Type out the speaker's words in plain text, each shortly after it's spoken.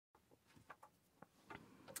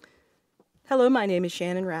Hello, my name is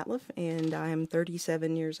Shannon Ratliff, and I am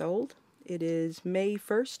 37 years old. It is May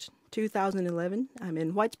 1st, 2011. I'm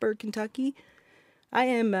in Whitesburg, Kentucky. I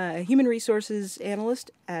am a human resources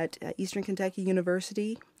analyst at Eastern Kentucky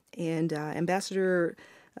University and ambassador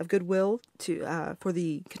of goodwill for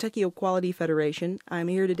the Kentucky Equality Federation. I'm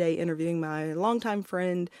here today interviewing my longtime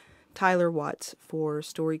friend Tyler Watts for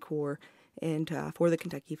StoryCorps and for the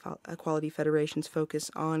Kentucky Equality Federation's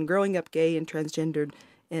focus on growing up gay and transgendered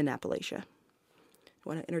in Appalachia. You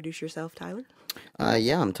want to introduce yourself, Tyler?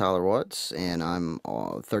 Yeah, I'm Tyler Watts, and I'm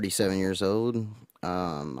 37 years old.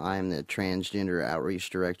 I am the Transgender Outreach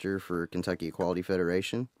Director for Kentucky Equality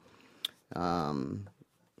Federation. I'm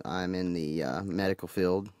in the medical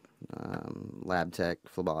field, lab tech,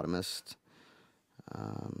 phlebotomist. I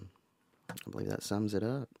believe that sums it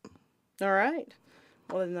up. All right.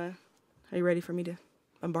 Well, then, are you ready for me to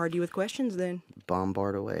bombard you with questions then?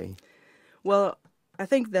 Bombard away. Well, I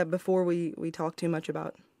think that before we talk too much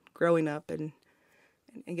about growing up and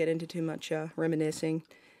get into too much reminiscing,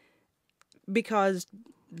 because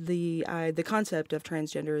the concept of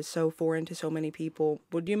transgender is so foreign to so many people,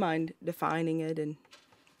 would you mind defining it and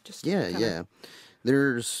just Yeah.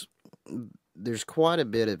 There's quite a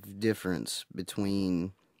bit of difference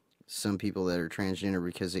between some people that are transgender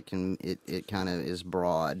because it kind of is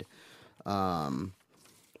broad.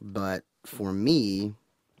 But for me,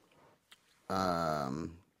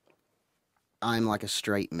 I'm like a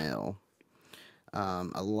straight male.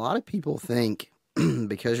 A lot of people think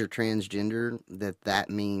because you're transgender that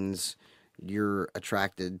means you're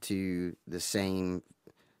attracted to the same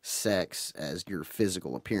sex as your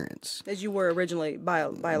physical appearance. as you were originally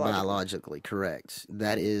biologically. Biologically, correct.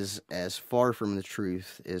 That is as far from the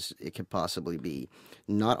truth as it could possibly be.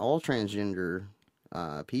 Not all transgender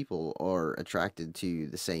people are attracted to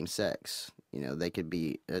the same sex. You know, they could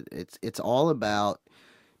be. It's all about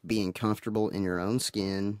being comfortable in your own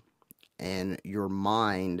skin and your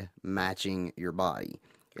mind matching your body.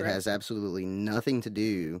 Correct. It has absolutely nothing to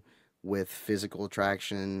do with physical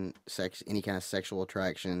attraction, sex, any kind of sexual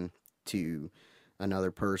attraction to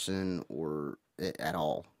another person or at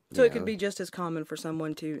all. So it could be just as common for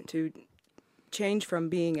someone to change from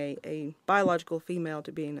being a biological female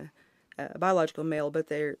to being a biological male, but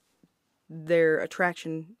their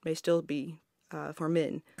attraction may still be for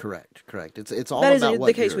men. Correct. It's all that about is what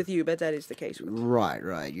the case with you, but that is the case with you.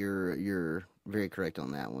 Right. You're very correct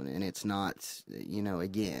on that one, and it's not.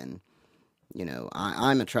 Again,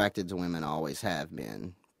 I'm attracted to women. I always have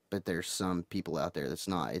been, but there's some people out there that's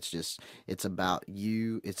not. It's about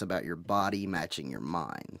you. It's about your body matching your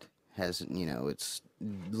mind. It's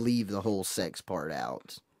leave the whole sex part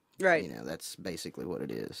out. Right. That's basically what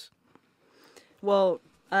it is. Well,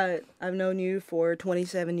 I've known you for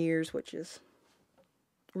 27 years, which is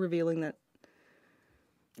revealing that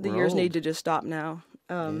the years need to just stop now.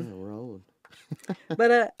 Yeah, we're old.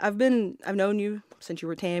 But I've known you since you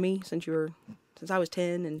were Tammy, since I was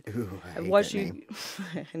 10, and I've watched you.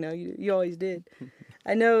 I know you always did.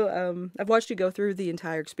 I know I've watched you go through the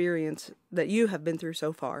entire experience that you have been through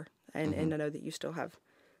so far, and I know that you still have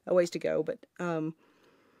a ways to go, but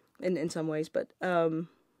in some ways, but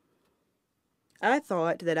I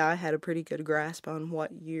thought that I had a pretty good grasp on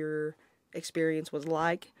what your experience was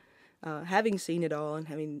like, having seen it all and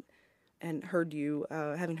having heard you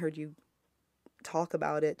talk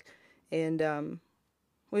about it, and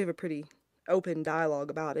we have a pretty open dialogue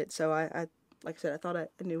about it. So I like I said, I thought I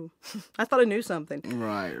knew I thought I knew something.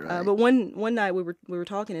 Right. But one night we were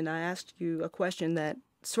talking, and I asked you a question that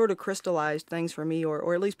sort of crystallized things for me,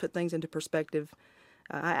 or at least put things into perspective.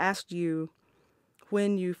 I asked you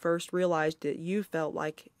when you first realized that you felt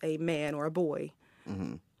like a man or a boy.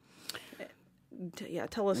 Mm-hmm. Yeah,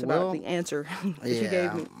 tell us about the answer that you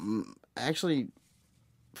gave me. Actually,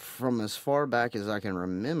 from as far back as I can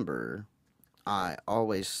remember, I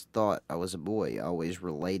always thought I was a boy. I always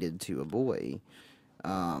related to a boy.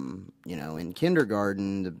 In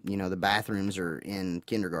kindergarten, the bathrooms are in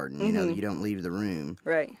kindergarten. Mm-hmm. You don't leave the room.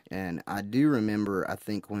 Right. And I do remember, I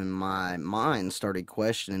think, when my mind started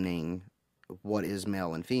questioning what is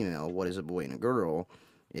male and female, what is a boy and a girl,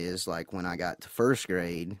 is like when I got to first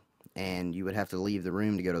grade, and you would have to leave the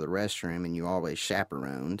room to go to the restroom, and you always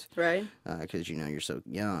chaperoned. Right. Because, you're so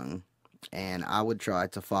young. And I would try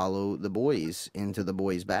to follow the boys into the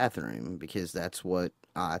boys' bathroom because that's what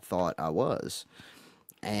I thought I was.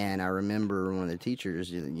 And I remember one of the teachers,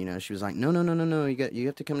 she was like, no, you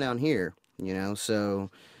have to come down here,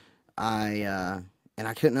 So I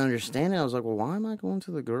couldn't understand it. I was like, well, why am I going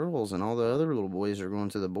to the girls and all the other little boys are going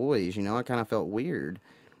to the boys? I kind of felt weird.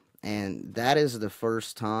 And that is the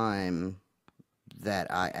first time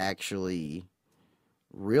that I actually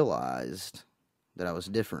realized that I was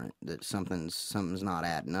different, that something's not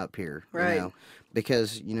adding up here, you Right. know,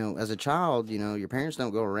 because, you know, as a child, you know, your parents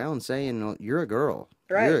don't go around saying, "No, you're a girl,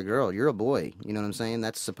 you're Right. a girl, you're a boy," you know what I'm saying?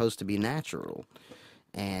 That's supposed to be natural,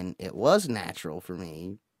 and it was natural for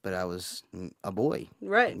me, but I was a boy,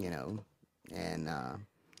 Right. you know, and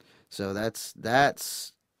so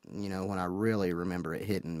that's you know, when I really remember it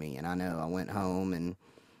hitting me, and I know I went home and,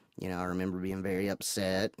 you know, I remember being very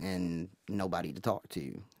upset and nobody to talk to,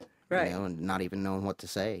 you Right. know, and not even knowing what to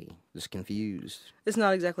say, just confused. It's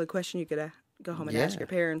not exactly a question you could go home and ask Yeah, your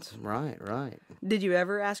parents. right. Did you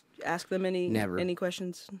ever ask them Never, any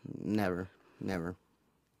questions? never.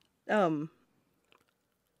 Um,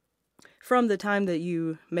 from the time that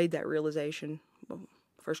you made that realization, well,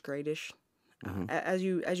 first grade-ish, Hmm. as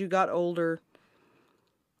you got older,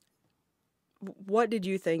 what did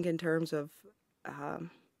you think in terms of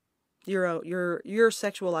your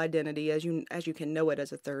sexual identity as you can know it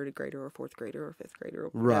as a third grader or fourth grader or fifth grader or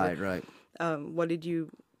whatever? Right. What did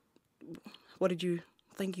you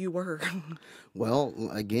think you were? Well,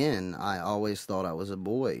 again, I always thought I was a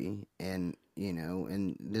boy, and, you know,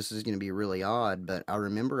 and this is going to be really odd, but I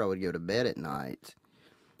remember I would go to bed at night,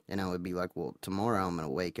 and I would be like, well, tomorrow I'm going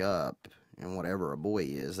to wake up, and whatever a boy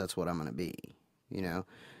is, that's what I'm going to be, you know?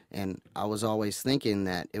 And I was always thinking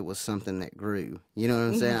that it was something that grew. You know what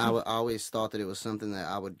I'm saying? I always thought that it was something that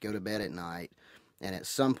I would go to bed at night, and at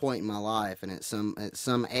some point in my life, and at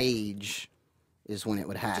some age, is when it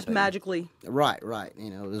would Just happen. magically. Right. You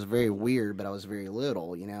know, it was very weird, but I was very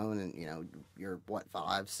little, you know, and, you know, you're, what,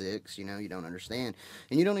 5, 6, you know, you don't understand.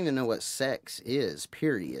 And you don't even know what sex is,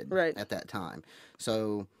 period, Right. at that time.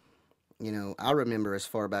 So, you know, I remember as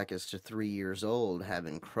far back as to 3 years old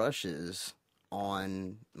having crushes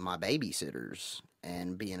on my babysitters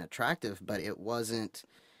and being attractive, but it wasn't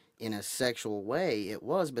in a sexual way. It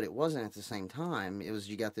was, but it wasn't at the same time. It was,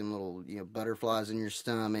 you got them little, you know, butterflies in your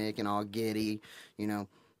stomach and all giddy, you know,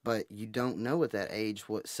 but you don't know at that age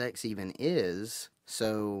what sex even is,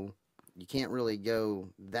 so you can't really go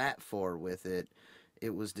that far with it.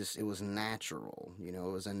 It was just, it was natural, you know,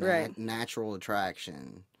 it was a Right. natural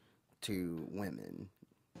attraction to women.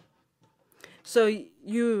 So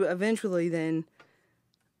you eventually then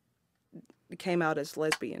came out as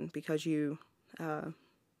lesbian because you were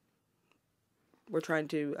trying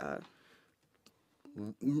to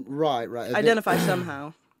Right. identify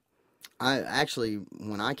somehow. I actually,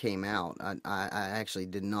 when I came out, I actually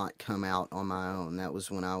did not come out on my own. That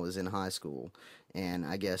was when I was in high school. And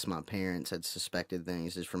I guess my parents had suspected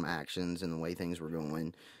things just from actions and the way things were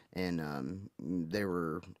going. And they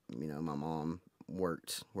were, you know, my mom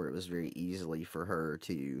worked where it was very easily for her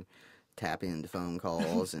to tap into phone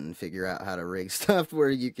calls and figure out how to rig stuff where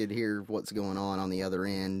you could hear what's going on the other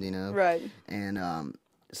end, you know. Right. And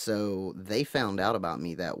so they found out about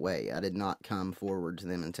me that way. I did not come forward to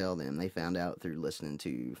them and tell them. They found out through listening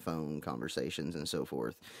to phone conversations and so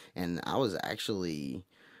forth. And I was actually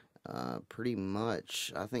pretty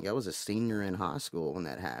much, I think I was a senior in high school when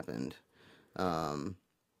that happened.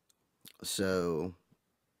 So,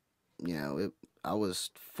 you know, I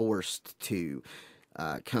was forced to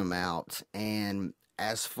come out. And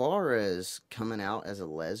as far as coming out as a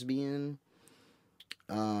lesbian,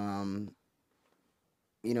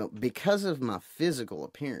 you know, because of my physical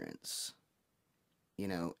appearance, you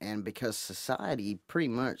know, and because society pretty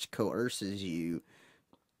much coerces you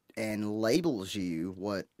and labels you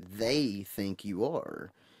what they think you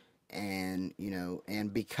are. And, you know,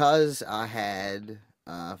 and because I had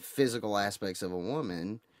physical aspects of a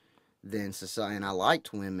woman, then society, and I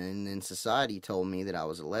liked women, then society told me that I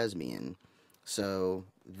was a lesbian. So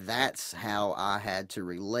that's how I had to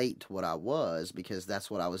relate to what I was, because that's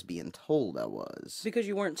what I was being told I was. Because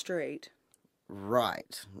you weren't straight.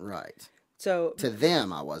 Right. So To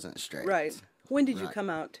them, I wasn't straight. right. When did you Right. come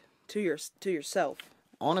out to yourself?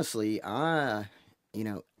 Honestly, you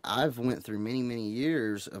know, I've went through many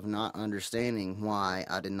years of not understanding why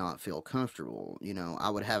I did not feel comfortable. You know, I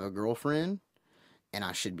would have a girlfriend, and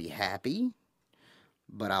I should be happy,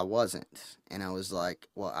 but I wasn't. And I was like,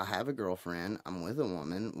 well, I have a girlfriend, I'm with a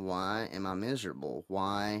woman, why am I miserable?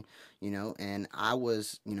 Why, you know, and I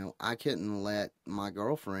was, you know, I couldn't let my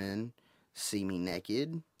girlfriend see me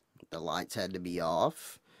naked. The lights had to be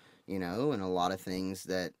off, you know, and a lot of things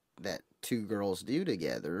that two girls do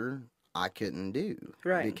together, I couldn't do.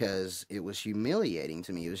 Right. Because it was humiliating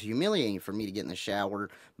to me. It was humiliating for me to get in the shower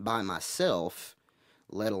by myself,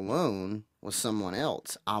 let alone with someone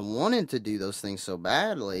else. I wanted to do those things so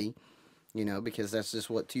badly, you know, because that's just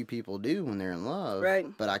what two people do when they're in love. Right.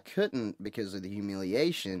 But I couldn't because of the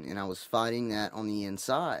humiliation, and I was fighting that on the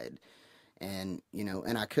inside. And, you know,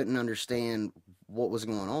 and I couldn't understand what was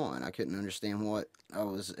going on. I couldn't understand what I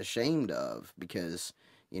was ashamed of because,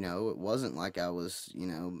 it wasn't like I was,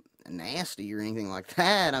 nasty or anything like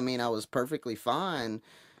that. I mean, I was perfectly fine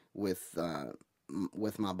with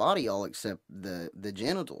with my body, all except the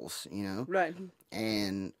genitals, Right.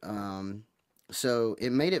 and so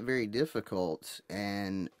it made it very difficult.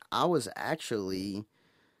 And I was actually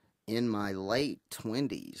in my late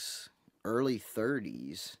 20s, early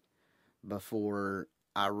 30s before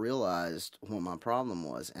I realized what my problem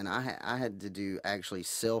was, and I had to do actually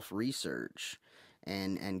self research,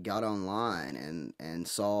 and got online and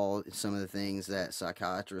saw some of the things that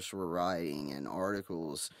psychiatrists were writing and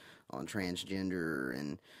articles on transgender,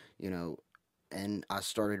 and you know and I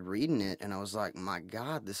started reading it, and I was like, my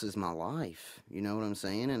God, this is my life. You know what I'm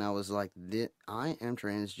saying? And I was like, I am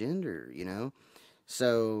transgender.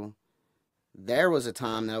 So there was a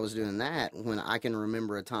time that I was doing that, when I can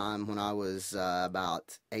remember a time when I was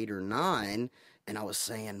about 8 or 9, and I was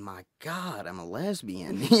saying, my God, I'm a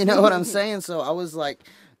lesbian. You know what I'm saying? So I was like,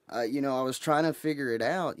 I was trying to figure it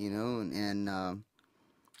out, but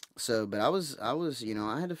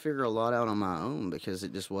I had to figure a lot out on my own because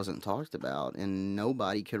it just wasn't talked about, and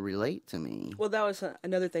nobody could relate to me. Well, that was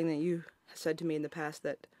another thing that you said to me in the past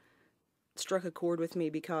that struck a chord with me,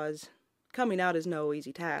 because coming out is no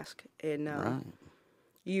easy task, and Right.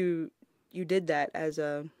 you did that as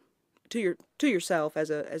to yourself as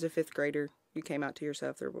a fifth grader. You came out to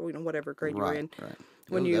yourself, or whatever grade you were in, Right.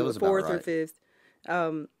 when That you were was about fourth or right. fifth,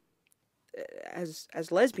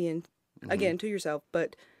 as lesbian, Mhm. again, to yourself.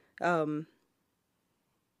 But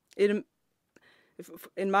it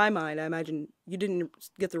in my mind, I imagine you didn't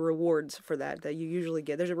get the rewards for that you usually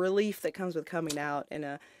get. There's a relief that comes with coming out, and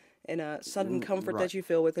a sudden comfort Right. that you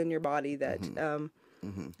feel within your body that Mhm.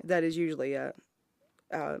 that is usually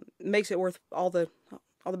makes it worth all the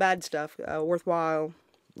bad stuff worthwhile.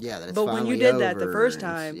 Yeah, that it's But when you finally did that the over, first and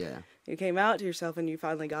time, yeah. you came out to yourself and you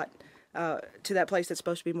finally got to that place that's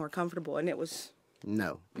supposed to be more comfortable, and it was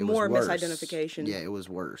No, it more was worse. misidentification. Yeah, it was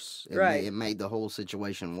worse. Right. It made the whole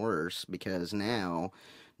situation worse because now,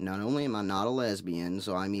 not only am I not a lesbian,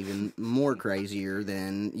 so I'm even more crazier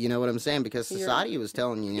than, you know what I'm saying? Because You're society was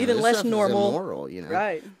telling you, even this less stuff is normal. immoral,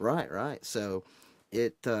 Right. Right. So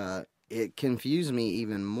it confused me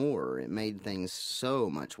even more. It made things so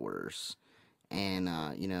much worse. And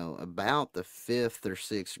about the 5th or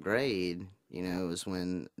 6th grade, is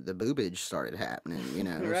when the boobage started happening.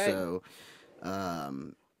 Right. So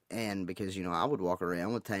and because I would walk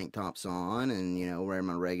around with tank tops on, and wear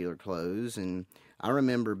my regular clothes. And I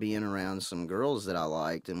remember being around some girls that I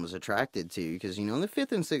liked and was attracted to, because in the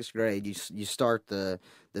 5th and 6th grade you start the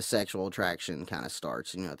sexual attraction kind of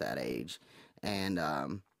starts, at that age. And I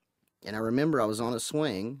remember I was on a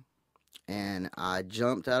swing, and I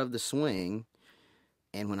jumped out of the swing,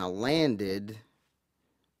 and when I landed,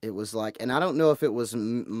 it was like, and I don't know if it was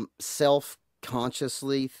self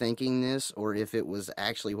consciously thinking this, or if it was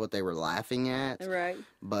actually what they were laughing at, Right.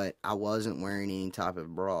 but I wasn't wearing any type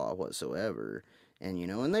of bra whatsoever. And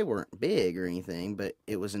they weren't big or anything, but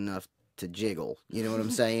it was enough to jiggle. You know what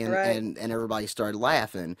I'm saying? Right. And everybody started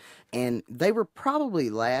laughing. And they were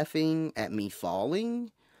probably laughing at me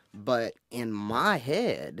falling, but in my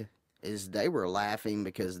head is they were laughing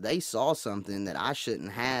because they saw something that I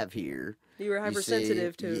shouldn't have here. You were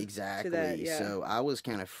hypersensitive Exactly. to that. Yeah. So I was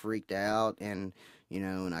kind of freaked out, and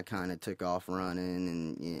I kind of took off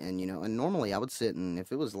running, and normally I would sit, and if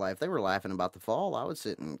they were laughing about the fall, I would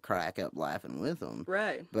sit and crack up laughing with them.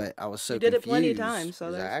 Right. But I was so You did confused. it plenty of times, so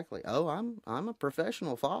exactly. Oh, I'm a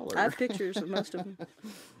professional faller. I have pictures of most of them.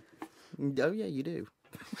 Oh yeah, you do.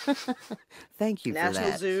 Thank you National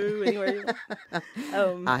for that. Zoo, anywhere.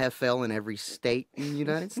 I have fell in every state in the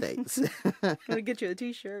United States. I'm gonna get you a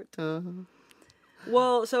T-shirt. Uh-huh.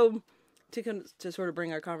 Well, so to sort of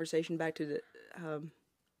bring our conversation back to the,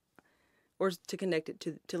 or to connect it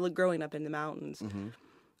to growing up in the mountains.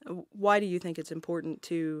 Mm-hmm. Why do you think it's important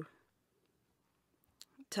to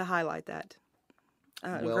highlight that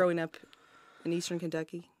growing up in Eastern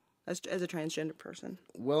Kentucky as a transgender person?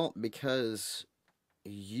 Well, because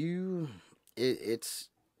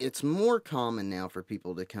it's more common now for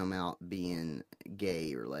people to come out being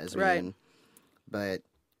gay or lesbian, Right. but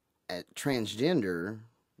at transgender,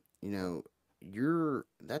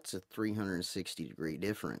 that's a 360-degree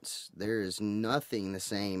difference. There is nothing the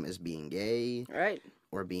same as being gay Right.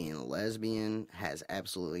 or being a lesbian. Has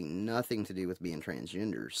absolutely nothing to do with being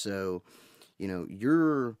transgender. So,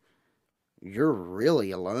 you're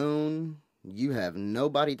really alone. You have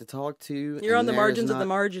nobody to talk to. You're on the margins of the not,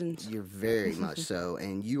 margins. You're very much so.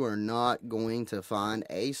 And you are not going to find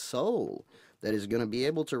a soul that is going to be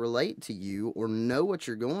able to relate to you or know what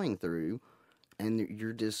you're going through and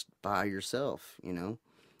you're just by yourself,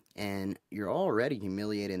 and you're already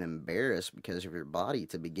humiliated and embarrassed because of your body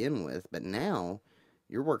to begin with, but now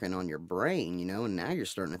you're working on your brain, and now you're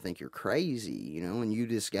starting to think you're crazy, and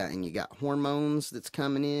you got hormones that's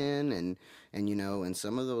coming in, and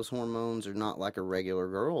some of those hormones are not like a regular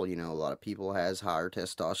girl, a lot of people has higher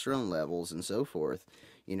testosterone levels and so forth,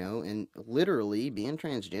 and literally being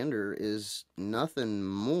transgender is nothing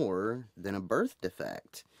more than a birth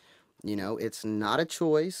defect. It's not a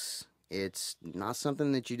choice. It's not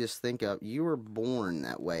something that you just think of. You were born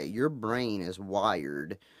that way. Your brain is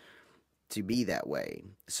wired to be that way.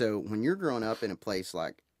 So when you're growing up in a place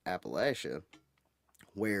like Appalachia,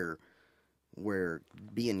 where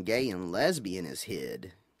being gay and lesbian is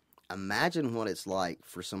hid, imagine what it's like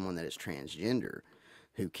for someone that is transgender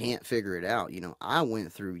who can't figure it out. I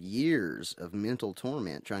went through years of mental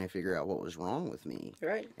torment trying to figure out what was wrong with me,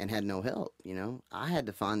 Right. and had no help. I had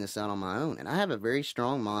to find this out on my own, and I have a very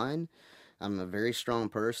strong mind. I'm a very strong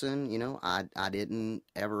person. I didn't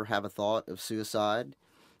ever have a thought of suicide.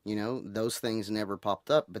 Those things never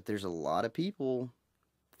popped up, but there's a lot of people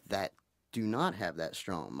that do not have that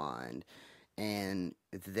strong mind, and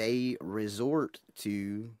they resort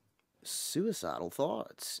to suicidal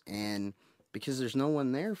thoughts, and because there's no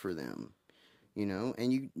one there for them,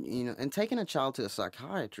 and taking a child to a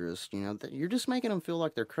psychiatrist, you're just making them feel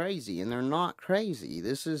like they're crazy, and they're not crazy.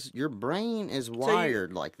 Your brain is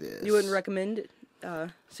wired like this. You wouldn't recommend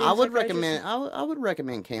seeing I would psychiatrist? I would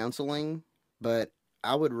recommend counseling, but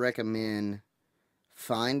I would recommend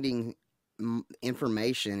finding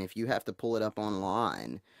information. If you have to pull it up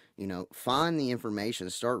online, find the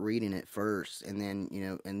information, start reading it first, and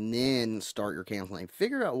then start your counseling.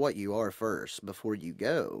 Figure out what you are first before you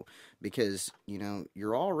go, because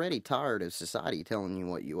you're already tired of society telling you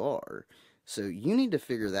what you are. So you need to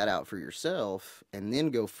figure that out for yourself, and then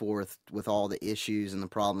go forth with all the issues and the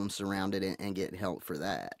problems surrounded it, and get help for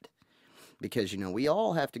that. Because we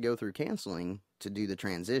all have to go through counseling to do the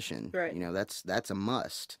transition. Right. That's a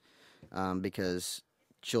must, because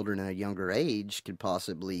children at a younger age could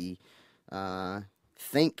possibly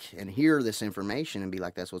think and hear this information and be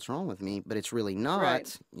like, "That's what's wrong with me," but it's really not.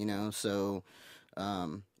 Right. So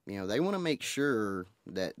they want to make sure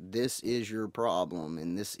that this is your problem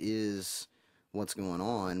and this is what's going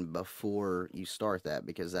on before you start that,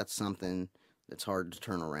 because that's something that's hard to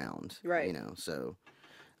turn around. Right. So.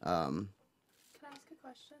 Can I ask a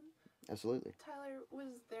question? Absolutely. Tyler,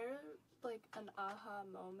 was there like an aha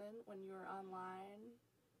moment when you were online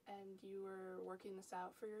and you were working this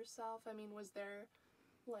out for yourself? I mean, was there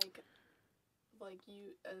like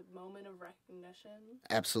a moment of recognition?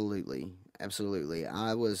 Absolutely.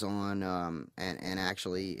 I was on and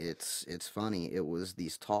actually it's funny. It was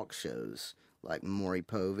these talk shows like Maury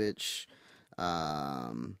Povich,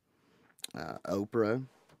 Oprah.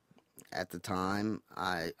 At the time,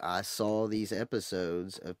 I saw these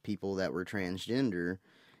episodes of people that were transgender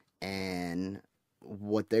and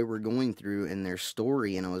what they were going through in their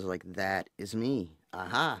story, and I was like, that is me.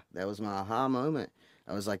 Aha, that was my aha moment.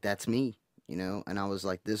 I was like, that's me, and I was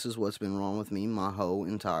like, this is what's been wrong with me my whole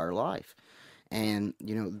entire life. And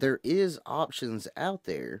there is options out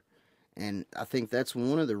there, and I think that's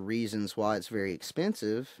one of the reasons why it's very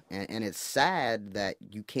expensive, and it's sad that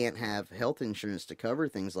you can't have health insurance to cover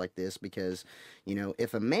things like this, because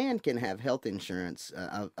if a man can have health insurance,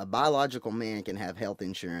 a biological man can have health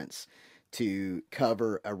insurance to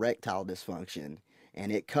cover erectile dysfunction,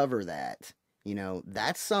 and it cover that,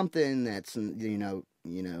 that's something that's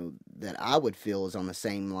that I would feel is on the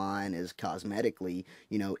same line as cosmetically.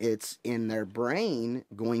 It's in their brain,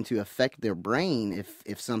 going to affect their brain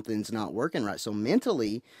if something's not working right. So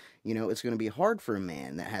mentally, it's going to be hard for a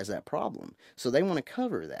man that has that problem. So they want to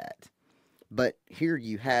cover that. But here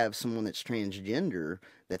you have someone that's transgender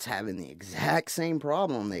that's having the exact same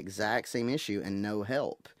problem, the exact same issue, and no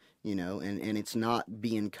help. And it's not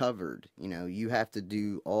being covered. You have to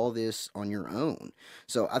do all this on your own.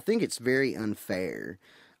 So I think it's very unfair.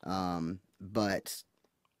 But,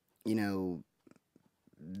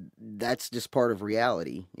 that's just part of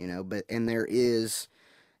reality, and there is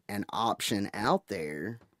an option out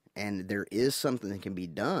there, and there is something that can be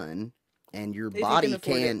done, and your body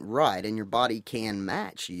can, right, and your body can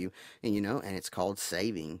match you, and it's called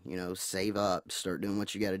saving. Save up, start doing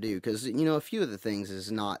what you got to do, because a few of the things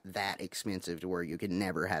is not that expensive to where you can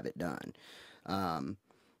never have it done. And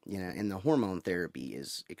the hormone therapy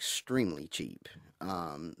is extremely cheap.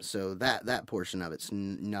 So that portion of it's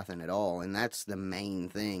nothing at all, and that's the main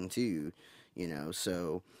thing too.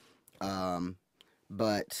 So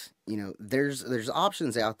but there's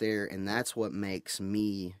options out there, and that's what makes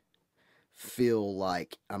me feel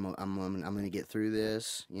like I'm going to get through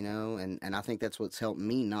this, you know, and I think that's what's helped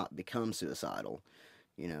me not become suicidal,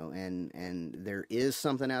 you know, and there is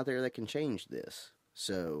something out there that can change this.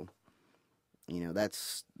 So, you know,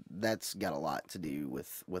 that's got a lot to do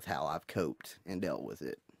with how I've coped and dealt with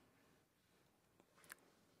it.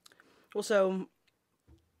 Well, so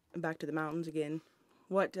back to the mountains again.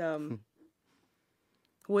 What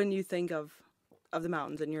when you think of the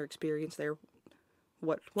mountains and your experience there,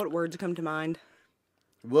 what words come to mind?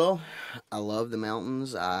 Well, I love the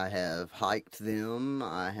mountains. I have hiked them.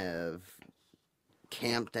 I have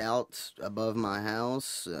camped out above my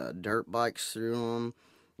house, dirt bikes through them.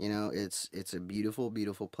 You know, it's a beautiful,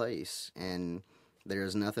 beautiful place, and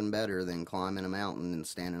there's nothing better than climbing a mountain and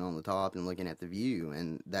standing on the top and looking at the view,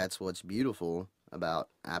 and that's what's beautiful about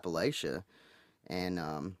Appalachia.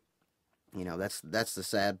 And you know, that's the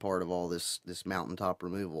sad part of all this mountaintop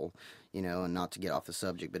removal, you know, and not to get off the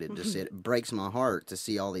subject, but it breaks my heart to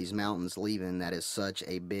see all these mountains leaving. That is such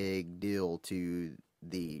a big deal to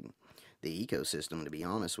the ecosystem, to be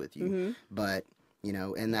honest with you. Mm-hmm. But, you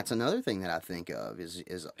know, and that's another thing that I think of is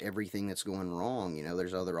everything that's going wrong. You know,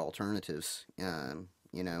 there's other alternatives,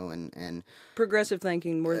 you know, and Progressive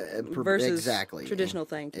thinking more versus exactly. traditional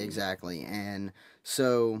thinking. Exactly. And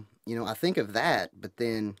so, you know, I think of that, but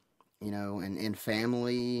then, you know, and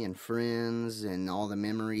family and friends and all the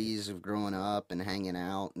memories of growing up and hanging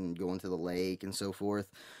out and going to the lake and so forth.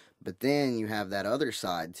 But then you have that other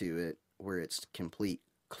side to it where it's complete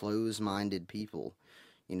closed-minded people.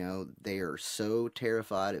 You know, they are so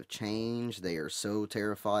terrified of change. They are so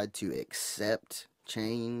terrified to accept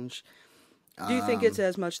change. Do you think it's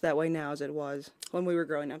as much that way now as it was when we were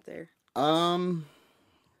growing up there?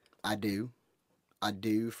 I do. I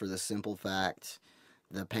do, for the simple fact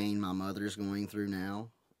the pain my mother's going through now.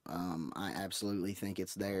 I absolutely think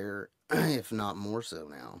it's there, if not more so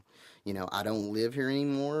now. You know, I don't live here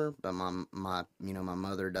anymore, but my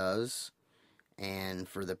mother does. And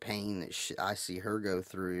for the pain that I see her go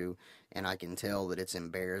through, and I can tell that it's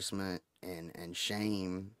embarrassment and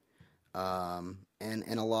shame. And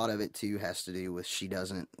a lot of it too has to do with she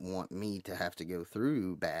doesn't want me to have to go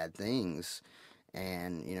through bad things.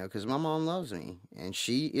 And, you know, because my mom loves me, and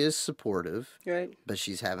she is supportive, Right. but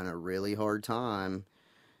she's having a really hard time,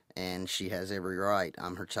 and she has every right.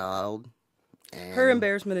 I'm her child. And, Her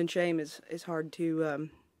embarrassment and shame is hard to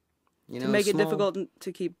you know, make it difficult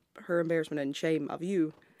to keep her embarrassment and shame of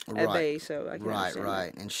you at Right. bay. So I can understand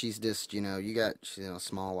Right. And she's just, you know, you got, you know, a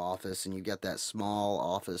small office, and you got that small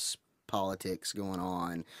office politics going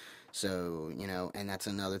on. So, you know, and that's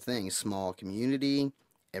another thing. Small community.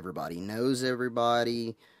 Everybody knows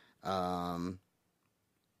everybody. You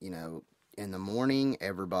know, in the morning,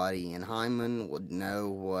 everybody in Hyman would know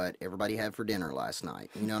what everybody had for dinner last night.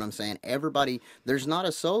 You know what I'm saying? Everybody, there's not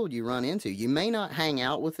a soul you run into. You may not hang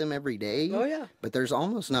out with them every day. Oh, yeah. But there's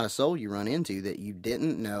almost not a soul you run into that you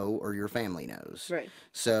didn't know or your family knows. Right.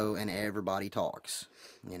 So, and everybody talks.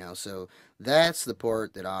 You know, so that's the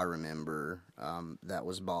part that I remember that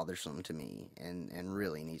was bothersome to me and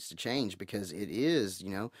really needs to change, because it is,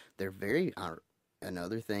 you know, they're very,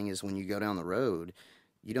 another thing is when you go down the road,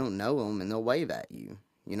 you don't know them and they'll wave at you.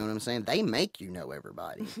 You know what I'm saying? They make you know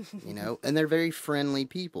everybody, you know, and they're very friendly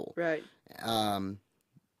people. Right.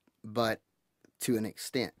 But to an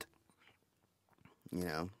extent, you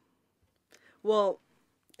know. Well,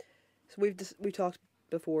 so we talked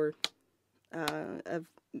before of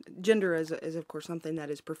gender as of course something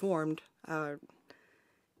that is performed, and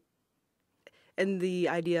the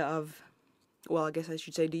idea of, well, I guess I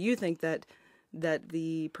should say, do you think that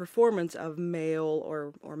the performance of male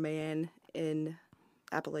or man in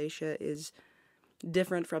Appalachia is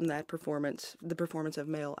different from the performance of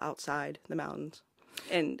male outside the mountains?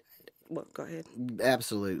 And, well, go ahead.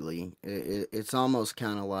 Absolutely. It's almost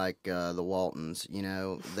kind of like the Waltons, you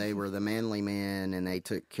know. They were the manly men, and they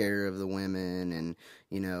took care of the women, and,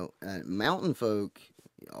 you know, mountain folk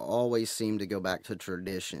always seem to go back to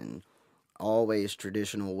tradition. Always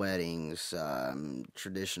traditional weddings,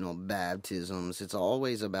 traditional baptisms. It's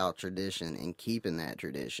always about tradition and keeping that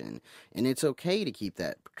tradition. And it's okay to keep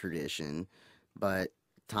that tradition, but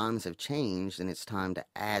times have changed, and it's time to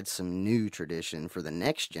add some new tradition for the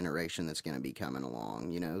next generation that's going to be coming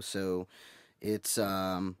along, you know. So it's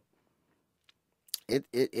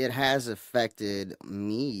it has affected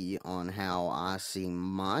me on how I see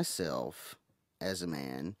myself as a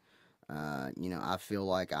man. You know, I feel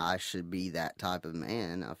like I should be that type of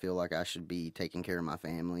man. I feel like I should be taking care of my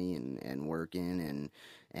family and working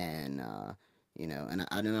and you know, and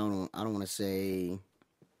I don't want to say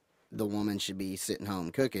the woman should be sitting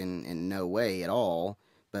home cooking, in no way at all,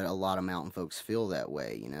 but a lot of mountain folks feel that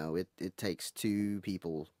way. You know, it takes two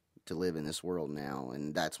people to live in this world now,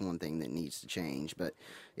 and that's one thing that needs to change. But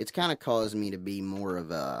it's kind of caused me to be more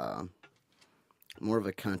of a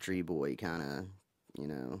country boy kind of, you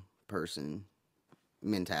know, person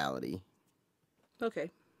mentality.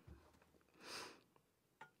 Okay.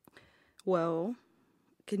 Well,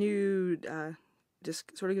 can you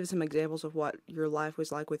just sort of give us some examples of what your life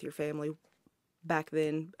was like with your family back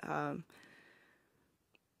then,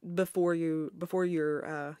 before you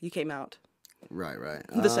came out Right, right.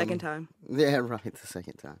 the second time? Yeah, right, the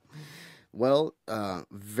second time. Well,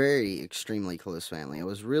 very extremely close family. I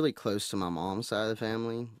was really close to my mom's side of the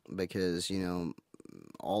family because, you know,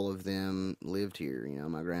 all of them lived here. You know,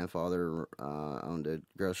 my grandfather owned a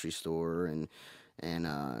grocery store, and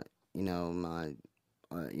you know,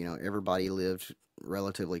 you know, everybody lived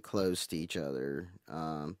relatively close to each other.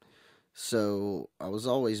 So I was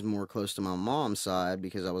always more close to my mom's side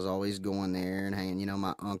because I was always going there and hanging. You know,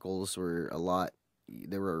 my uncles were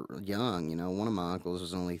they were young. You know, one of my uncles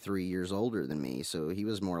was only 3 years older than me, so he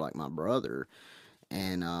was more like my brother.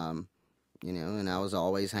 And, you know, and I was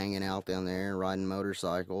always hanging out down there, riding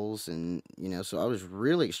motorcycles. And, you know, so I was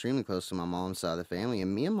really extremely close to my mom's side of the family.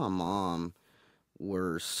 And me and my mom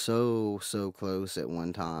were so close at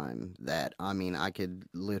one time that, I mean, I could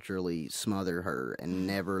literally smother her and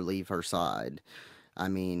never leave her side. I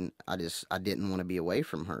mean, I didn't want to be away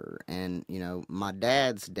from her. And, you know, my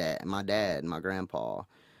dad, my grandpa,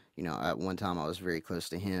 you know, at one time I was very close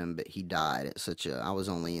to him, but he died at I was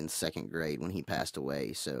only in second grade when he passed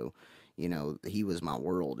away. So, you know, he was my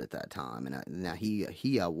world at that time. And now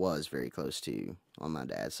I was very close to on my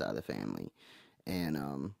dad's side of the family.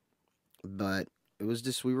 And, but it was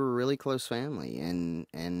just, we were a really close family and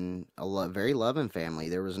very loving family.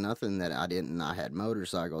 There was nothing that I didn't. I had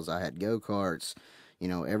motorcycles, I had go-karts. You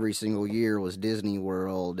know, every single year was Disney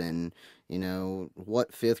World, and, you know,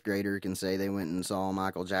 what fifth grader can say they went and saw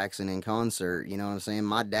Michael Jackson in concert? You know what I'm saying?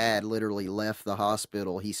 My dad literally left the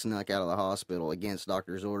hospital. He snuck out of the hospital against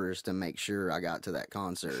doctor's orders to make sure I got to that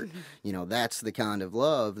concert. You know, that's the kind of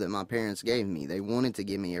love that my parents gave me. They wanted to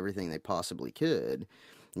give me everything they possibly could.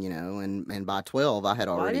 You know, and by 12, I had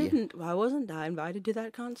already... Why wasn't I invited to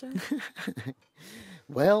that concert?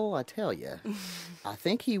 Well, I tell you, I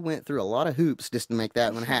think he went through a lot of hoops just to make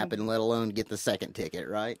that one happen, let alone get the second ticket,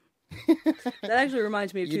 right? That actually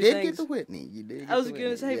reminds me of two things. You did get the Whitney. You did. I was going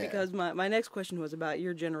to say, yeah. Because my next question was about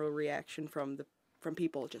your general reaction from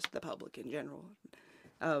people, just the public in general.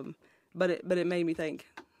 But it made me think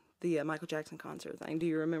the Michael Jackson concert thing. Do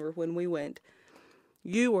you remember when we went?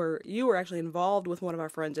 You were actually involved with one of our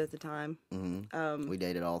friends at the time. Mm-hmm. We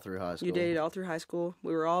dated all through high school. You dated all through high school.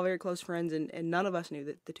 We were all very close friends, and none of us knew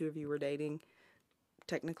that the two of you were dating.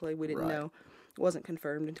 Technically, we didn't know. It wasn't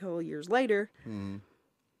confirmed until years later. Mm-hmm.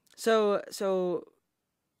 So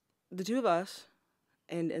the two of us,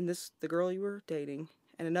 and the girl you were dating,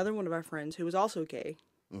 and another one of our friends who was also gay,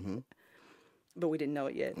 mm-hmm. but we didn't know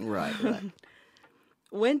it yet. Right.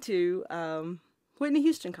 Went to Whitney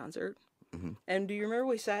Houston concert. Mm-hmm. And do you remember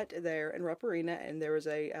we sat there in Rupp Arena and there was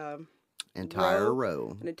an entire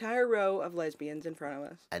row of lesbians in front of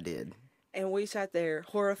us? I did. And we sat there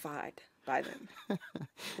horrified by them.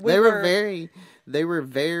 They were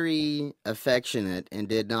very affectionate and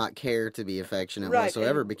did not care to be affectionate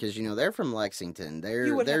whatsoever, because, you know, they're from Lexington. They're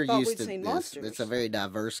used to this. It's a very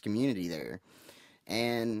diverse community there.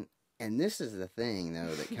 And this is the thing,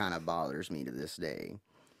 though, that kind of bothers me to this day.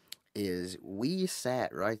 Is we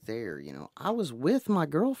sat right there, you know. I was with my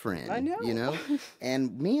girlfriend, I know. You know,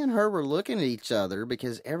 and me and her were looking at each other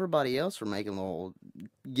because everybody else were making little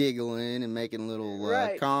giggling and making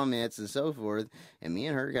little comments and so forth, and me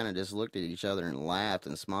and her kind of just looked at each other and laughed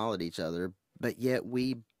and smiled at each other, but yet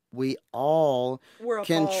we all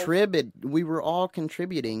contributed. We were all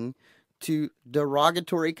contributing to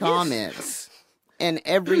derogatory comments. Yes. And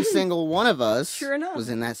every single one of us was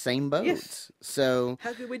in that same boat. Yes. So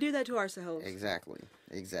how could we do that to ourselves? Exactly.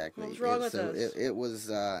 What's wrong with us? It was,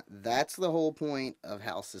 that's the whole point of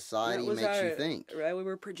how society makes you think. Right, we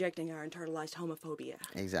were projecting our internalized homophobia.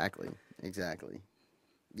 Exactly.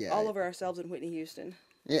 Yeah. All over ourselves in Whitney Houston.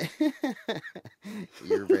 Yeah.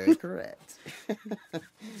 You're very correct.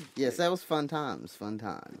 Yes, that was fun times.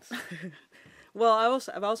 Well,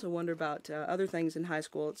 I've also wondered about other things in high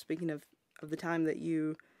school. Speaking of the time that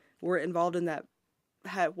you were involved in that,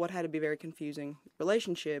 what had to be a very confusing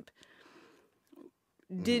relationship.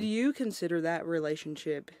 Mm-hmm. Did you consider that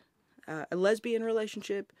relationship a lesbian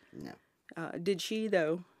relationship? No. Did she,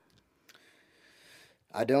 though?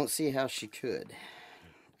 I don't see how she could.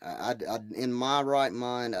 In my right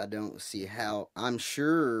mind, I don't see how. I'm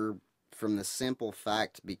sure from the simple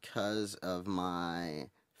fact because of my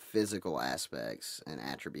physical aspects and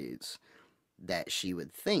attributes that she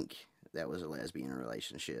would think that was a lesbian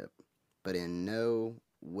relationship, but in no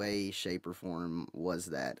way, shape, or form was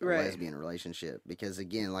that a Right. lesbian relationship. Because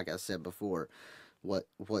again, like I said before, what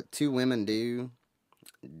two women do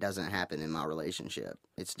doesn't happen in my relationship.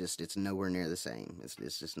 It's nowhere near the same. It's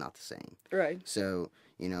just not the same. Right. So,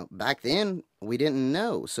 back then we didn't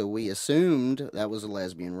know, so we assumed that was a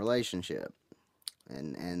lesbian relationship,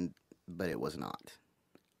 but it was not.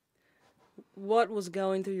 What was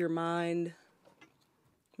going through your mind,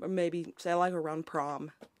 or maybe say like around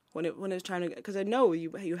prom, when it was trying to? Because I know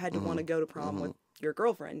you had to want to go to prom with your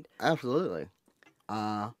girlfriend. Absolutely.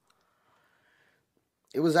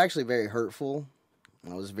 It was actually very hurtful.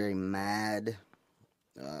 I was very mad,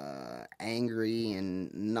 angry,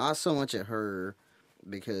 and not so much at her,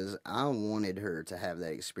 because I wanted her to have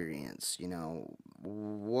that experience.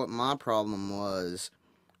 What my problem was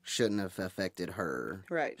shouldn't have affected her.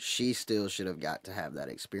 Right. She still should have got to have that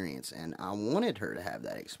experience, and I wanted her to have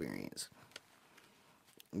that experience.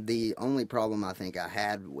 The only problem I think I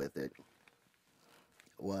had with it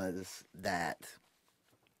was that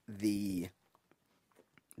the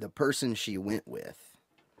person she went with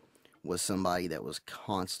was somebody that was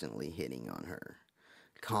constantly hitting on her,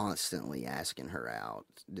 constantly asking her out,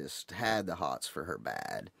 just had the hots for her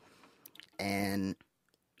bad. And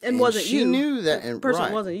wasn't she you. knew that. The And person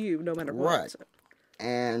right, wasn't you, no matter what. right. So.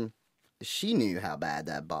 And she knew how bad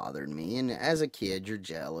that bothered me. And as a kid, you're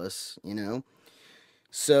jealous,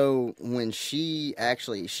 So when she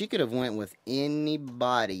could have went with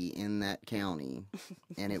anybody in that county,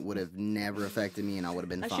 and it would have never affected me, and I would have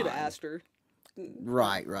been fine. I should have asked her.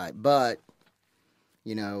 Right. But,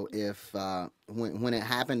 if when it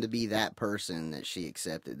happened to be that person that she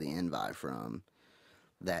accepted the invite from,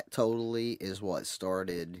 that totally is what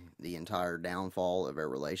started the entire downfall of our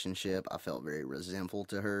relationship. I felt very resentful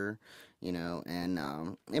to her,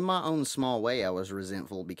 and in my own small way, I was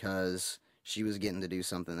resentful because she was getting to do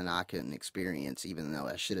something that I couldn't experience, even though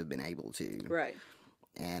I should have been able to. Right.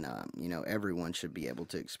 And everyone should be able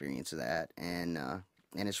to experience that. And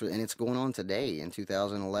it's going on today in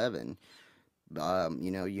 2011.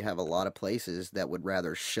 You have a lot of places that would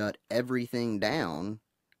rather shut everything down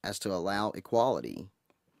as to allow equality.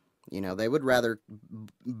 They would rather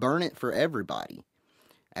burn it for everybody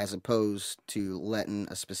as opposed to letting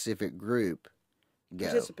a specific group go.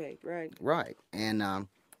 Participate, right. Right. And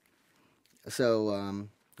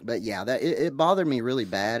but yeah, that it bothered me really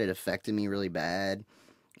bad. It affected me really bad.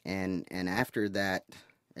 And after that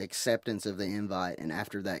acceptance of the invite, and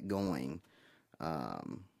after that going,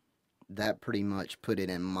 that pretty much put it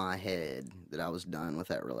in my head that I was done with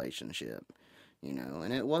that relationship.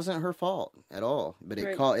 And it wasn't her fault at all, but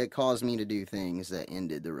it caused me to do things that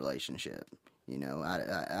ended the relationship,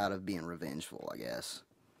 out of being revengeful, I guess.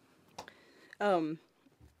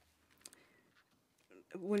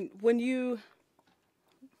 When you,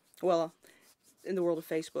 well, in the world of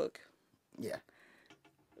Facebook, yeah,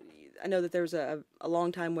 I know that there was a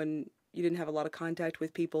long time when you didn't have a lot of contact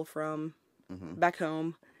with people from back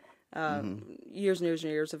home. Years and years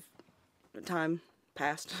and years of time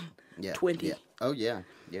passed. Yeah. 20. Yeah. Oh, yeah.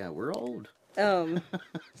 Yeah, we're old.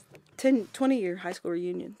 20-year high school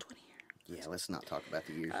reunion. 20 year. Yeah, let's not talk about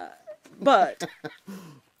the years. But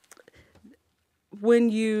when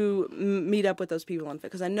you meet up with those people on Facebook,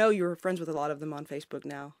 because I know you're friends with a lot of them on Facebook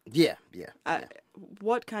now. Yeah.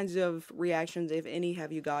 What kinds of reactions, if any,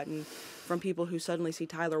 have you gotten from people who suddenly see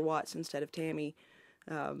Tyler Watts instead of Tammy?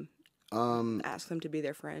 Ask them to be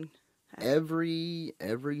their friend. Every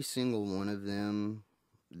single one of them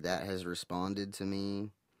that has responded to me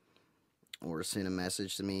or sent a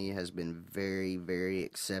message to me has been very, very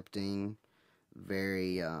accepting,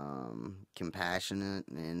 very compassionate,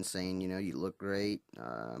 and saying, you look great.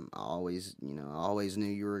 I always knew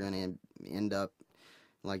you were going to end up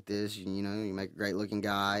like this. You make a great looking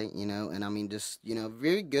guy, and I mean, just,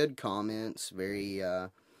 very good comments, very,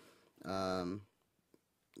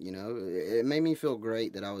 it made me feel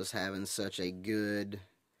great that I was having such a good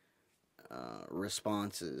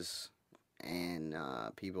responses, and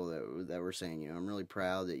people that were saying, I'm really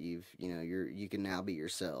proud that you can now be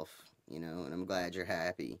yourself, and I'm glad you're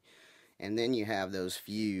happy. And then you have those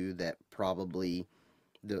few that probably,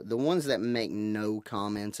 the ones that make no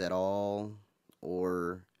comments at all,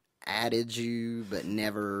 or added you but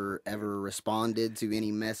never ever responded to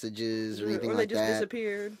any messages or anything like that. Or they just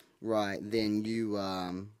disappeared. Right, then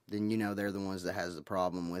they're the ones that has the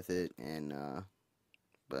problem with it, and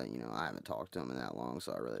but I haven't talked to them in that long,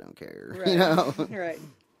 so I really don't care. Right. Right.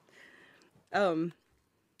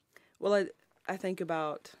 Well, I think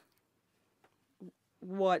about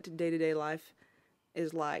what day-to-day life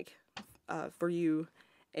is like for you,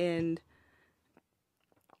 and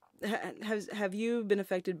have you been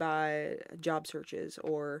affected by job searches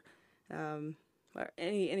or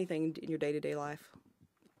anything in your day-to-day life?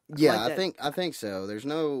 Yeah, Like that? I think so. There's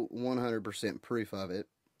no 100% proof of it,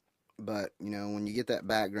 but you know, when you get that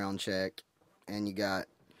background check and you got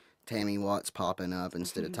Tammy Watts popping up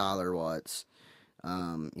instead of Tyler Watts,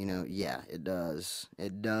 you know, yeah, it does.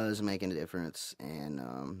 It does make a difference, and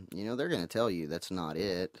you know, they're gonna tell you that's not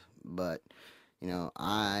it, but you know,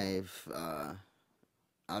 I've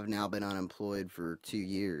now been unemployed for 2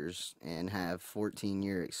 years and have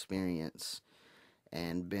 14-year experience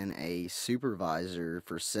and been a supervisor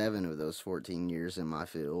for 7 of those 14 years in my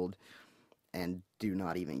field and do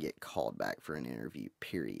not even get called back for an interview,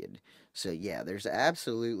 period. So, yeah, there's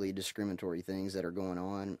absolutely discriminatory things that are going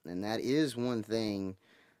on, and that is one thing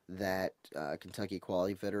that Kentucky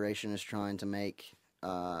Equality Federation is trying to make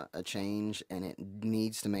a change, and it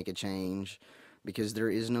needs to make a change because there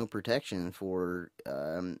is no protection for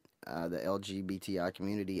the LGBTI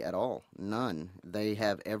community at all. None. They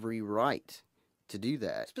have every right to do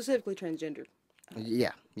that. Specifically transgender.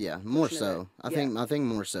 Yeah, more Portion of so. it. I think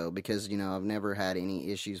more so because you know I've never had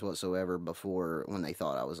any issues whatsoever before when they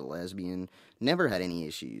thought I was a lesbian. Never had any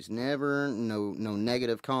issues. Never no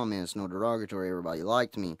negative comments, no derogatory. Everybody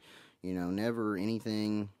liked me. You know, never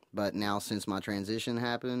anything. But now since my transition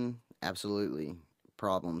happened, absolutely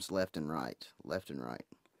problems left and right, left and right.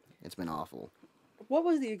 It's been awful. What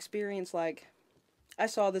was the experience like? I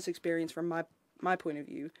saw this experience from my point of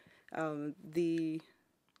view.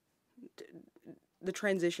 The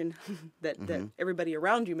transition that everybody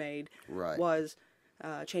around you made Right. was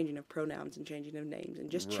changing of pronouns and changing of names and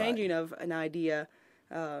just Right. changing of an idea,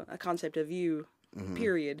 a concept of you,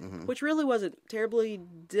 period, which really wasn't terribly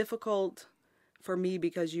difficult for me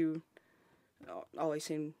because you always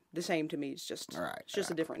seem the same to me. It's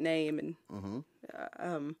just a different name and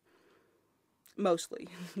mostly,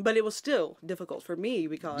 but it was still difficult for me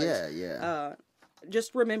because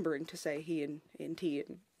just remembering to say he and he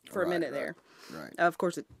and for a minute there. Right. Of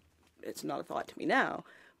course, it's not a thought to me now,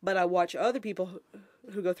 but I watch other people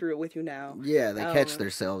who go through it with you now. Yeah, they catch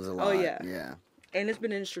themselves a lot. Oh, yeah. Yeah. And it's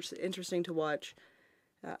been interesting to watch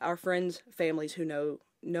our friends' families who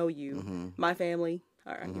know you, my family,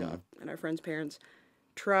 you know, and our friends' parents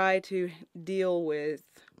try to deal with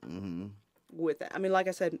that. I mean, like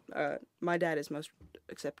I said, my dad is most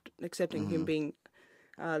accepting human being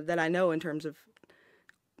that I know in terms of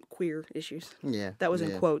queer issues. Yeah. That was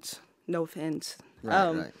in quotes. No offense.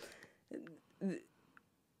 Right.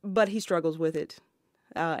 But he struggles with it.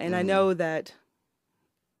 And I know that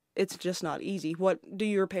it's just not easy. What do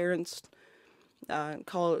your parents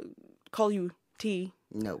call you T?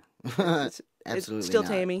 No. It's Absolutely still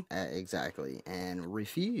not. Tammy. Exactly. And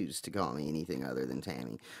refused to call me anything other than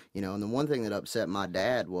Tammy. You know, and the one thing that upset my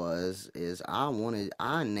dad is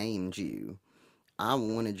I named you. I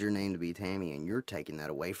wanted your name to be Tammy, and you're taking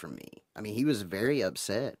that away from me. I mean, he was very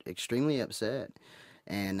upset, extremely upset.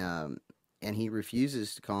 And he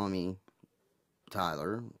refuses to call me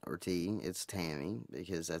Tyler or T. It's Tammy,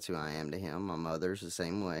 because that's who I am to him. My mother's the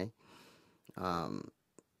same way.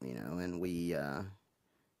 You know, and we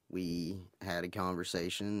had a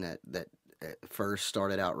conversation that at first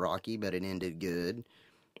started out rocky, but it ended good,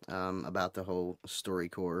 about the whole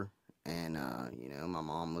StoryCorps. And, you know, my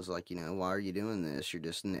mom was like, you know, why are you doing this? You're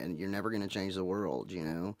never going to change the world, you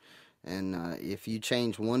know? And if you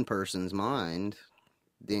change one person's mind,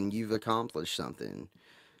 then you've accomplished something.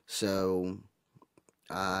 So,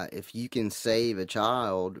 if you can save a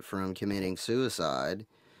child from committing suicide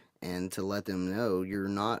and to let them know you're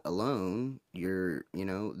not alone, you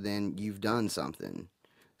know, then you've done something.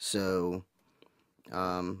 So,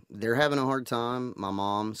 they're having a hard time, my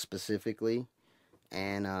mom specifically.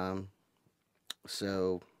 And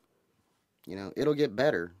so, you know, it'll get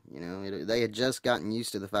better. You know, they had just gotten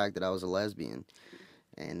used to the fact that I was a lesbian,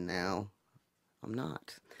 and now I'm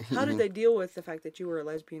not. How did they deal with the fact that you were a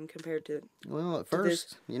lesbian compared to? Well, at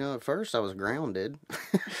first I was grounded.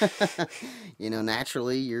 You know,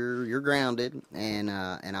 naturally you're grounded, and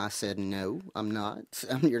I said no, I'm not.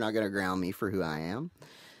 You're not gonna ground me for who I am.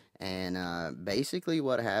 And basically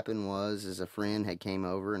what happened is a friend had came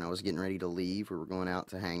over and I was getting ready to leave. We were going out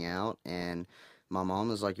to hang out, and my mom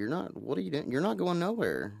was like, what are you doing? You're not going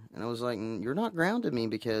nowhere. And I was like, you're not grounding me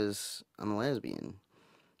because I'm a lesbian,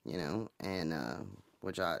 you know, and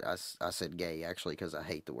which I said gay, actually, because I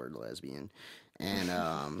hate the word lesbian.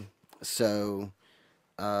 And so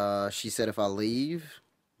she said, if I leave,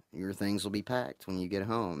 your things will be packed when you get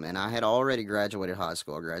home. And I had already graduated high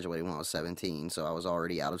school. I graduated when I was 17, so I was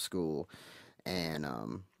already out of school. And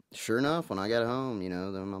sure enough, when I got home,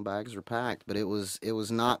 then my bags were packed. But it was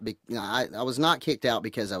not I was not kicked out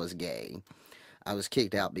because I was gay. I was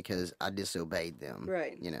kicked out because I disobeyed them.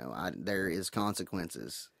 Right. There is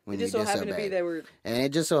consequences when It you just so happened to be disobey. they were. And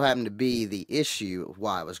it just so happened to be the issue of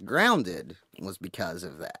why I was grounded was because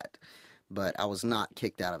of that. But I was not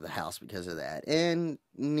kicked out of the house because of that. And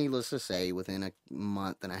needless to say, within a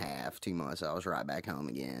month and a half, 2 months, I was right back home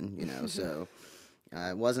again, So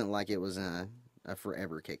it wasn't like it was a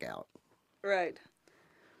forever kick out. Right.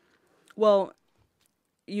 Well,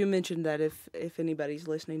 you mentioned that if anybody's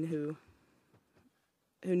listening who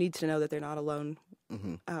needs to know that they're not alone,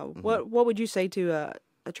 what would you say to a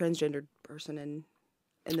transgendered person in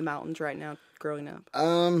the mountains right now growing up?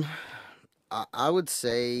 I would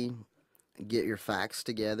say get your facts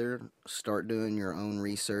together. Start doing your own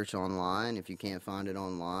research online. If you can't find it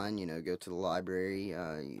online, go to the library.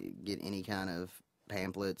 Get any kind of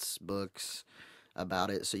pamphlets, books about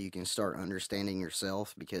it so you can start understanding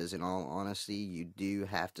yourself, because in all honesty, you do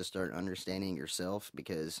have to start understanding yourself,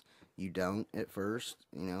 because you don't at first.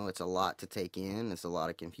 It's a lot to take in. It's a lot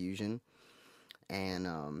of confusion. And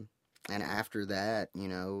after that,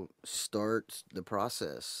 start the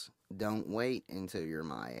process. Don't wait until you're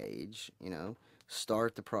my age,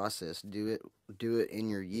 Start the process. Do it in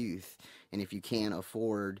your youth. And if you can't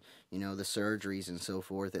afford, the surgeries and so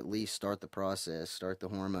forth, at least start the process, start the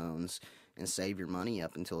hormones, and save your money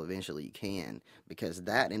up until eventually you can. Because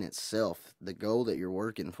that in itself, the goal that you're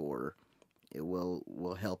working for, it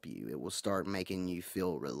will help you. It will start making you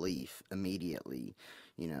feel relief immediately,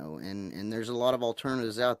 and there's a lot of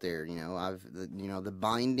alternatives out there. The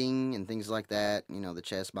binding and things like that, the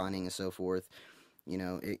chest binding and so forth,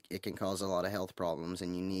 it can cause a lot of health problems,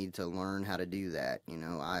 and you need to learn how to do that.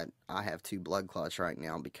 I have 2 blood clots right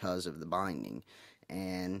now because of the binding.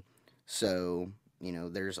 And so,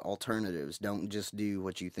 there's alternatives. Don't just do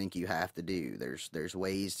what you think you have to do. There's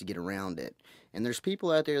ways to get around it. And there's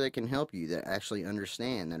people out there that can help you, that actually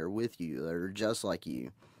understand, that are with you, that are just like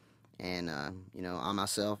you. And, I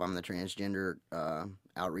myself, I'm the transgender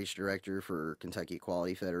outreach director for Kentucky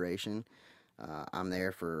Equality Federation. I'm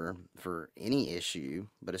there for any issue,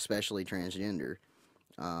 but especially transgender.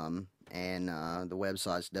 And the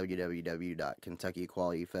website's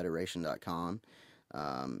www.KentuckyEqualityFederation.com.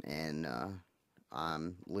 And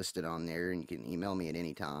I'm listed on there, and you can email me at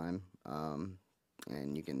any time.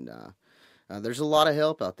 And you can, there's a lot of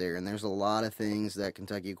help out there, and there's a lot of things that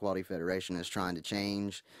Kentucky Equality Federation is trying to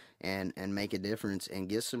change and make a difference and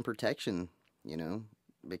get some protection,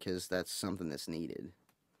 because that's something that's needed.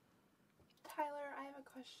 Tyler, I have a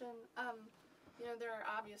question. There are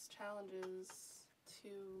obvious challenges to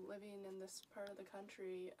living in this part of the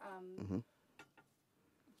country.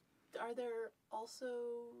 Are there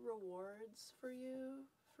also rewards for you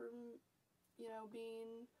from,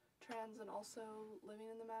 being trans and also living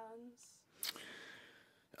in the mountains?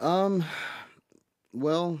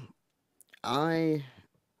 Well, I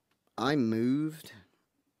moved,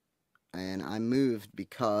 and I moved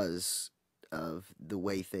because of the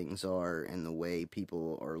way things are and the way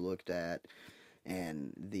people are looked at,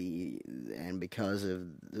 and because of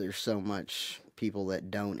there's so much people that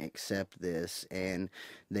don't accept this, and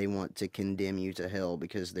they want to condemn you to hell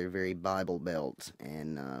because they're very Bible belt,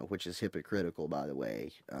 and which is hypocritical, by the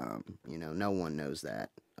way. No one knows that,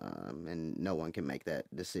 and no one can make that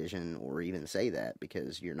decision or even say that,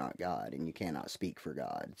 because you're not God and you cannot speak for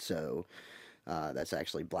God. So that's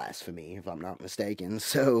actually blasphemy, if I'm not mistaken.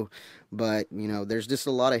 So, but, there's just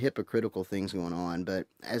a lot of hypocritical things going on. But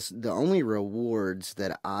as the only rewards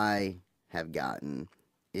that I have gotten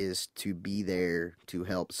is to be there to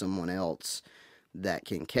help someone else that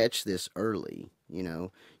can catch this early. You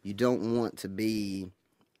don't want to be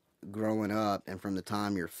growing up, and from the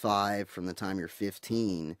time you're 5, from the time you're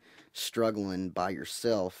 15, struggling by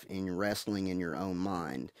yourself and wrestling in your own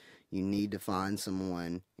mind. You need to find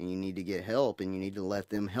someone, and you need to get help, and you need to let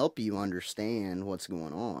them help you understand what's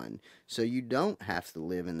going on, so you don't have to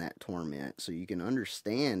live in that torment, so you can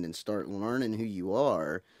understand and start learning who you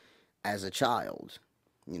are as a child,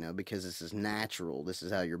 because this is natural. This is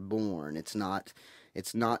how you're born. It's not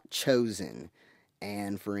chosen.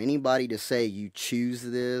 And for anybody to say you choose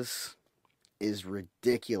this is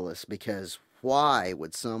ridiculous, because why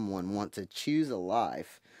would someone want to choose a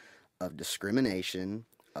life of discrimination,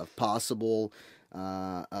 of possible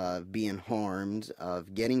of being harmed,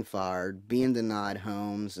 of getting fired, being denied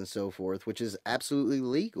homes, and so forth, which is absolutely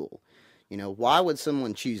legal? Why would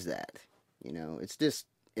someone choose that? It's just,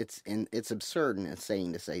 it's absurd and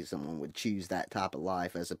insane to say someone would choose that type of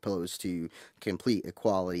life as opposed to complete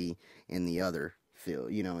equality in the other feel,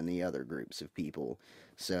 and the other groups of people.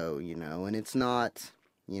 So, and it's not,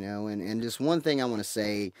 and just one thing I want to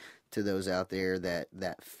say to those out there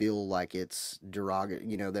that feel like it's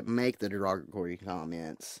derogatory, that make the derogatory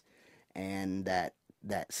comments and that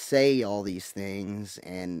say all these things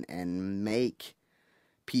and make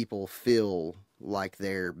people feel like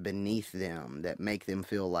they're beneath them, that make them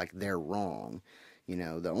feel like they're wrong.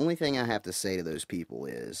 The only thing I have to say to those people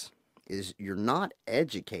is you're not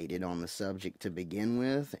educated on the subject to begin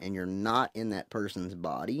with, and you're not in that person's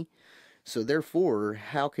body. So therefore,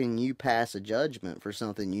 how can you pass a judgment for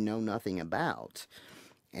something you know nothing about?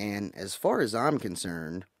 And as far as I'm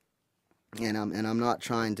concerned, and I'm not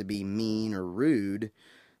trying to be mean or rude,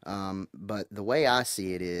 but the way I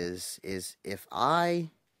see it is if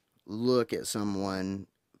I look at someone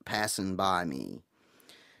passing by me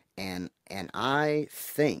and I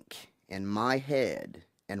think in my head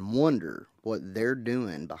and wonder what they're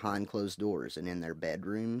doing behind closed doors and in their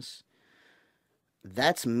bedrooms,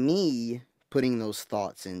 that's me putting those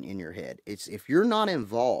thoughts in your head. It's if you're not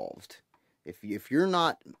involved, if you're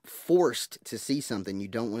not forced to see something you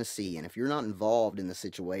don't want to see, and if you're not involved in the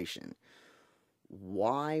situation,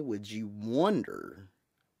 why would you wonder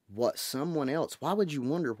what someone else, why would you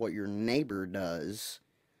wonder what your neighbor does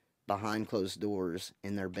behind closed doors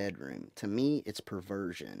in their bedroom? To me, it's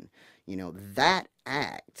perversion. That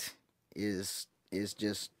act is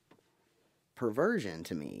just perversion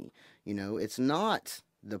to me. It's not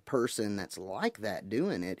the person that's like that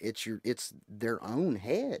doing it. It's their own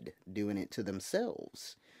head doing it to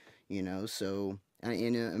themselves. So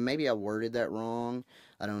maybe I worded that wrong.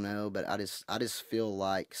 I don't know, but I just feel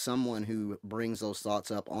like someone who brings those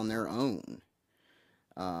thoughts up on their own.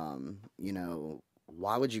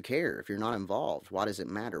 Why would you care if you're not involved? Why does it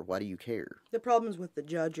matter? Why do you care? The problem's with the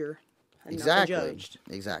judger and Exactly. not the judged.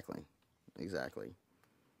 Exactly.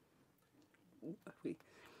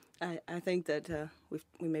 I think that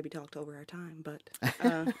we maybe talked over our time, but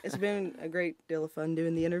it's been a great deal of fun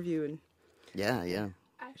doing the interview. And yeah.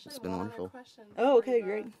 Actually, It's been one wonderful. other question. Oh, for you okay, both.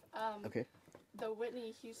 great. Okay. The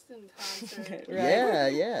Whitney Houston concert.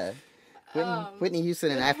 Right. Yeah. Whitney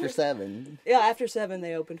Houston and After 7. Yeah, after 7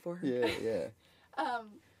 they opened for her. Yeah.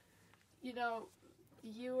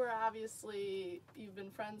 You were obviously, you've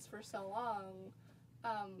been friends for so long.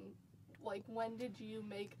 When did you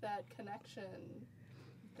make that connection?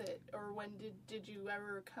 Or when did you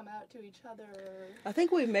ever come out to each other? I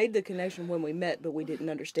think we made the connection when we met, but we didn't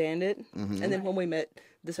understand it. Mm-hmm. And then when we met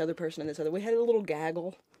this other person and this other, we had a little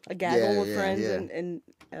gaggle with friends, and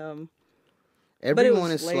everyone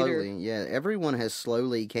was is later. everyone has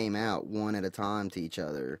slowly came out one at a time to each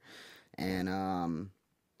other, and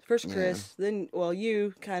first Chris, then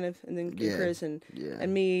you kind of, and then Chris and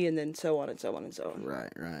me, and then so on and so on and so on.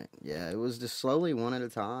 Right. Yeah, it was just slowly one at a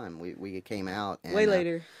time. We came out and, way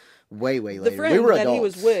later. Way later. The friend we were that adults. he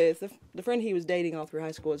was with, the friend he was dating all through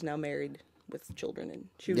high school, is now married with children, and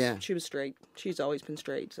she was straight. She's always been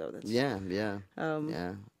straight, so that's yeah.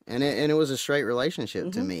 And it was a straight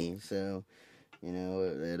relationship to me, so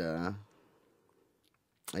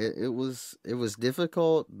it was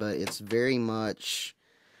difficult, but it's very much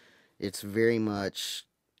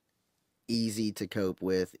easy to cope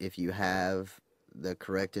with if you have the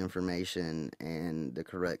correct information and the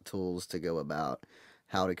correct tools to go about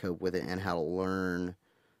how to cope with it and how to learn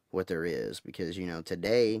what there is. Because,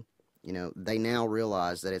 today, they now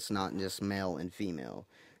realize that it's not just male and female.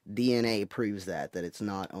 DNA proves that it's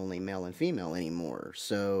not only male and female anymore.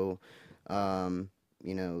 So,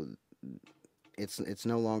 it's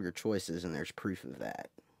no longer choices, and there's proof of that.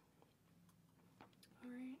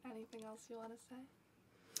 Anything else you want to say?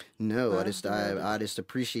 No, I just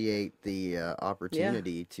appreciate the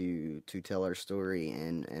opportunity to tell our story,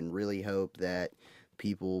 and really hope that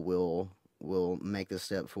people will make the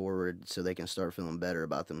step forward so they can start feeling better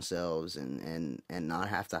about themselves and not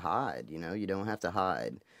have to hide. You don't have to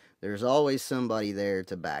hide. There's always somebody there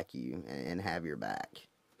to back you and have your back.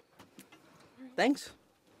 Thanks.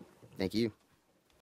 Thank you.